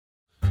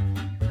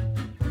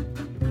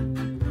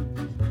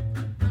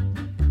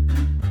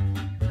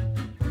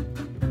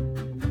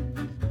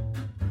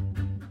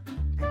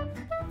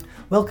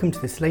Welcome to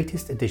this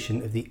latest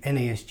edition of the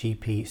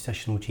NASGP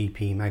Sessional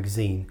GP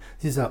magazine.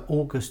 This is our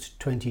August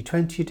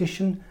 2020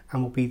 edition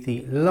and will be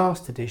the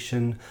last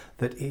edition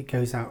that it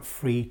goes out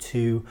free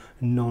to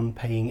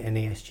non-paying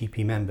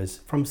NASGP members.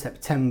 From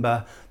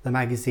September, the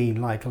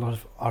magazine, like a lot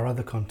of our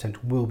other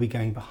content, will be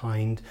going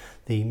behind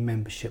the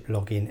membership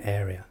login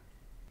area.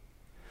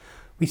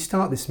 We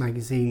start this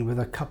magazine with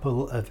a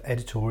couple of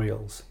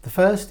editorials. The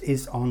first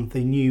is on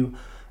the new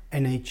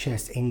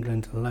NHS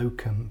England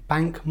locum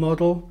bank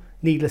model.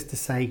 Needless to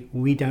say,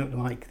 we don't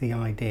like the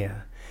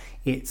idea.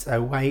 It's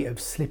a way of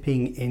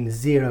slipping in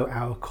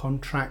 0-hour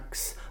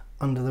contracts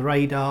under the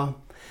radar,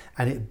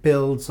 and it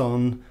builds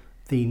on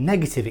the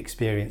negative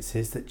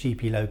experiences that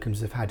GP locums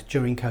have had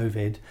during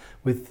COVID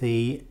with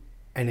the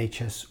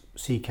NHS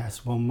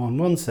CCAS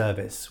 111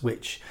 service,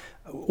 which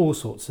all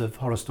sorts of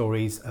horror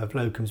stories of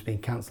locums being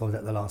cancelled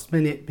at the last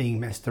minute, being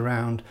messed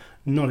around,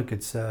 not a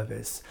good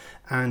service.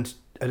 And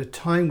at a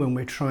time when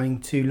we're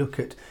trying to look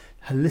at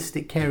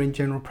holistic care in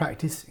general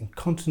practice and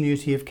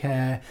continuity of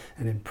care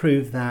and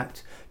improve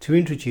that, to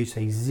introduce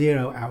a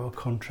 0-hour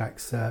contract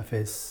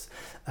service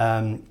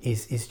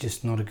is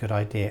just not a good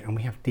idea, and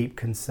we have deep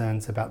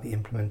concerns about the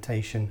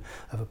implementation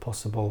of a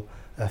possible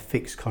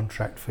fixed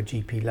contract for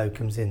GP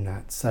locums in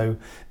that. So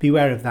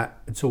beware of that.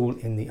 It's all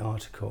in the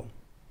article.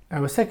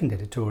 Our second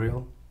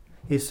editorial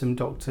is from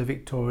Dr.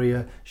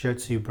 Victoria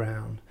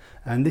Jötsu-Brown,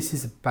 and this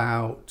is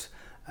about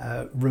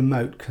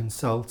remote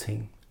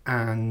consulting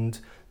and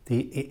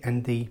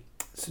the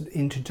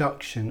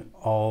introduction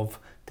of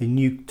the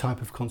new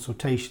type of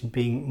consultation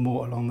being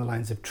more along the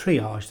lines of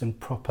triage than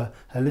proper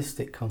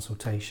holistic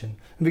consultation.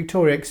 And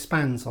Victoria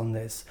expands on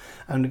this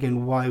and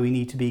again why we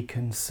need to be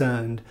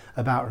concerned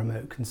about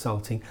remote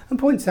consulting, and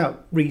points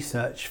out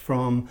research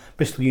from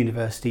Bristol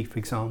University, for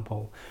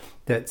example,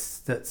 that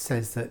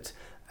says that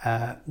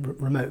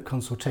remote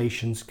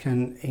consultations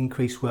can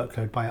increase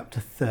workload by up to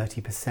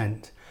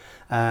 30%.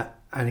 And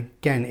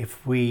again,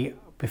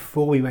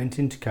 before we went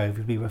into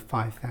COVID, we were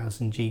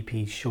 5,000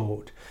 GPs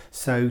short.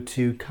 So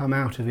to come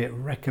out of it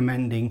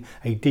recommending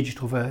a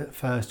digital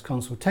first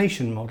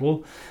consultation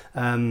model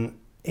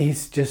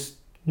is just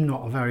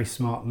not a very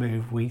smart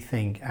move, we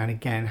think, and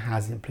again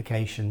has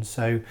implications.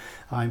 So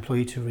I implore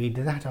you to read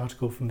that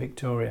article from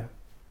Victoria.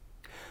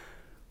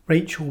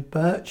 Rachel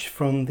Birch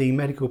from the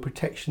Medical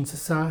Protection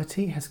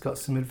Society has got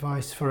some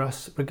advice for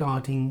us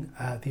regarding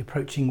the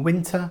approaching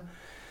winter,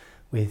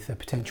 with a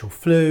potential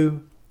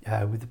flu,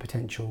 with the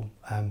potential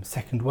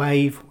second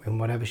wave in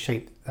whatever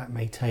shape that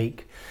may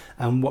take,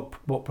 and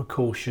what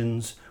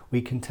precautions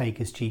we can take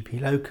as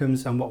GP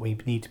locums and what we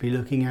need to be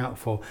looking out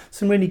for.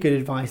 Some really good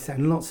advice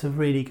and lots of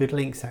really good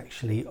links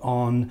actually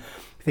on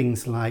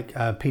things like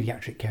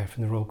paediatric care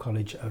from the Royal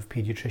College of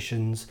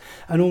Paediatricians,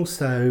 and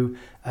also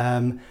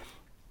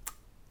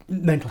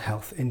mental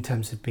health in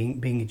terms of being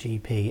a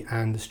GP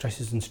and the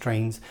stresses and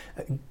strains,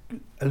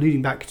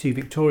 alluding back to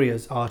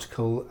Victoria's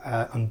article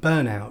on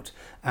burnout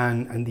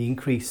and the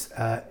increase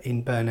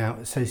in burnout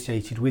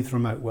associated with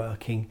remote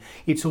working.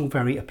 It's all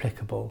very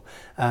applicable.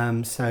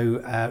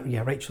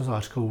 Rachel's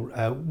article,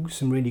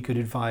 some really good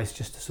advice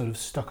just to sort of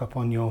stock up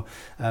on your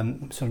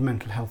sort of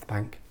mental health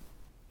bank.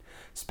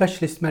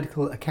 Specialist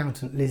medical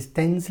accountant Liz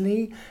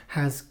Densley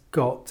has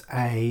got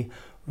a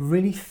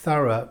really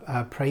thorough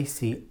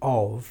précis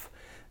of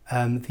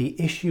the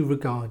issue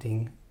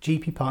regarding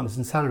GP partners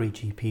and salary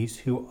GPs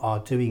who are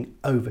doing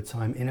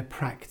overtime in a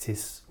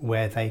practice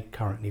where they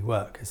currently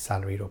work as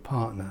salaried or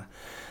partner.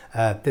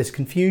 There's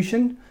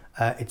confusion.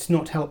 It's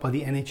not helped by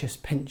the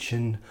NHS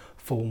pension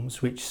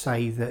forms, which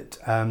say that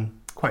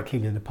quite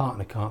clearly the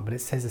partner can't, but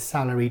it says a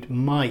salaried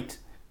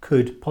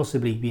could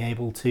possibly be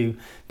able to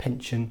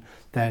pension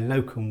their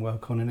locum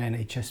work on an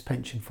NHS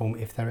pension form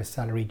if they're a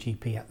salary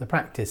GP at the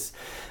practice.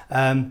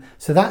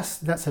 So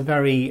that's a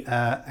very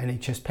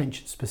NHS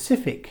pension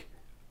specific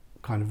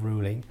kind of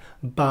ruling.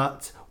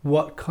 But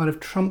what kind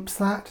of trumps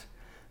that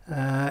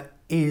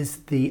is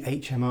the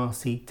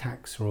HMRC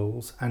tax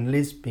rules, and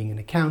Liz, being an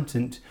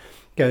accountant,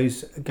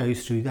 goes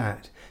through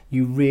that.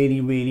 You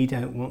really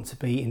don't want to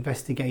be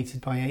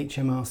investigated by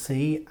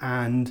HMRC,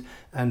 and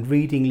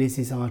reading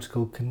Liz's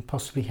article can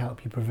possibly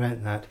help you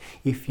prevent that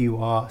if you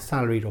are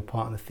salaried or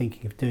partner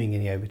thinking of doing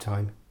any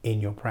overtime in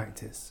your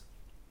practice.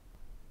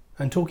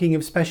 And talking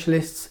of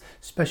specialists,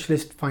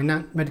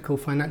 medical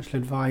financial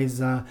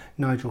advisor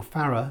Nigel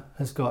Farrer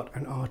has got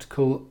an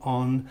article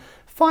on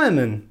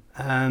firemen.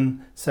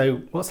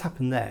 So what's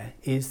happened there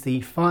is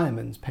the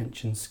firemen's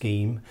pension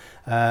scheme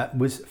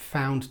was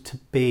found to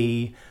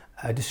be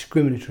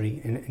discriminatory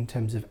in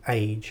terms of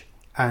age,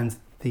 and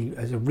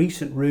as a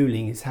recent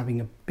ruling is having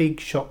a big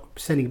shock,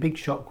 sending a big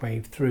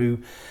shockwave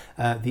through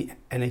the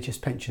NHS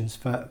pensions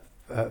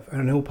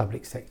and all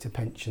public sector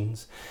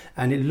pensions.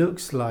 And it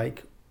looks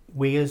like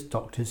we as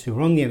doctors who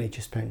are on the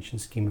NHS pension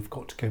scheme have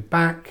got to go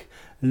back,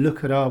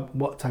 look at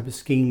what type of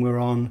scheme we're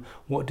on,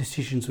 what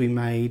decisions we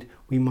made.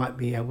 We might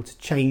be able to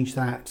change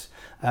that.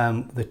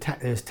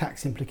 There's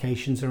tax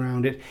implications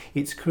around it.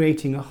 It's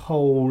creating a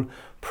whole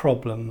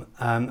problem,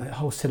 a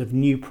whole set of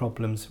new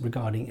problems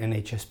regarding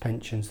NHS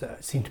pensions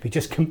that seem to be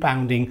just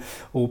compounding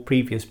all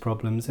previous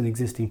problems and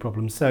existing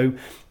problems. So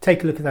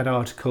take a look at that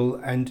article,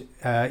 and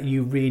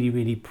you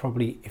really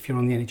probably, if you're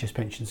on the NHS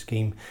pension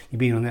scheme, you've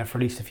been on there for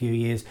at least a few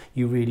years,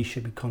 you really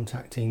should be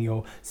contacting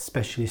your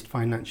specialist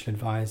financial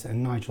advisor,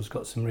 and Nigel's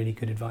got some really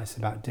good advice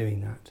about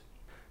doing that.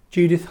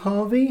 Judith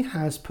Harvey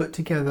has put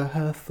together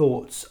her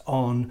thoughts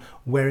on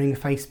wearing a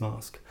face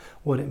mask,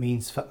 what it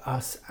means for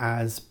us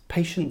as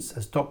patients,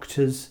 as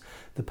doctors,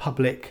 the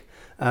public,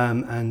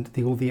 and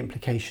all the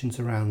implications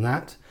around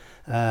that.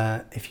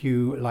 If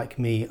you, like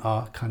me,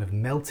 are kind of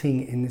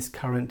melting in this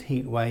current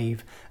heat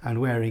wave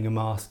and wearing a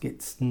mask,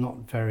 it's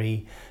not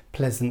very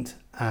pleasant,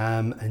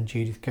 and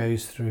Judith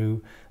goes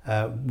through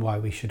why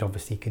we should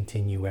obviously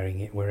continue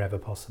wearing it wherever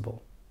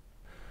possible.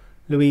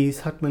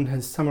 Louise Hutman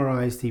has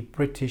summarised the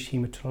British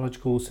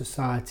Haematological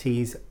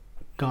Society's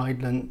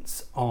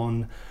guidelines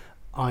on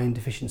iron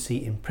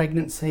deficiency in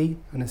pregnancy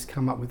and has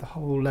come up with a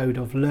whole load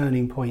of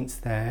learning points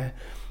there,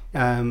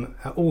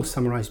 all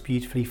summarised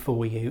beautifully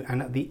for you.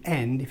 And at the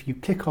end, if you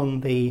click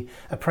on the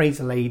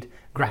appraisal aid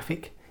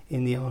graphic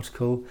in the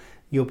article,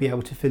 you'll be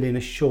able to fill in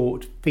a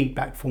short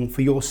feedback form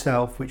for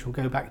yourself, which will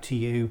go back to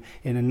you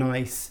in a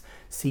nice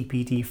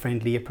CPD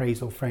friendly,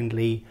 appraisal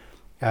friendly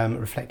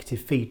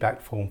reflective feedback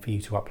form for you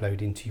to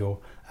upload into your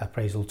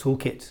appraisal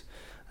toolkit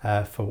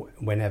for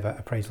whenever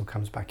appraisal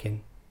comes back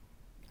in.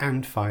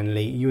 And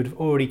finally, you would have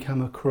already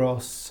come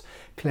across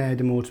Claire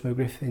de Mortimer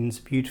Griffin's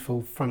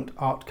beautiful front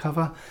art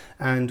cover,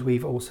 and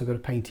we've also got a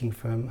painting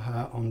from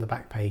her on the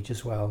back page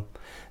as well.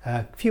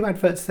 A few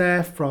adverts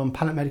there from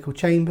Pallant Medical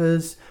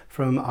Chambers,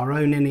 from our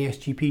own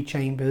NASGP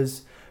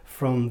chambers,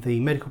 from the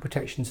Medical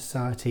Protection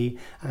Society,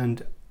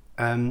 and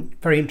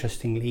very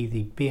interestingly,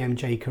 the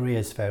BMJ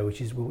Careers Fair,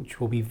 which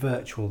will be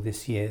virtual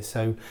this year.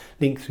 So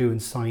link through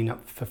and sign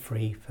up for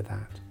free for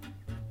that.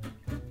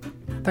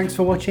 Thanks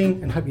for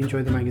watching, and hope you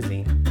enjoy the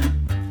magazine.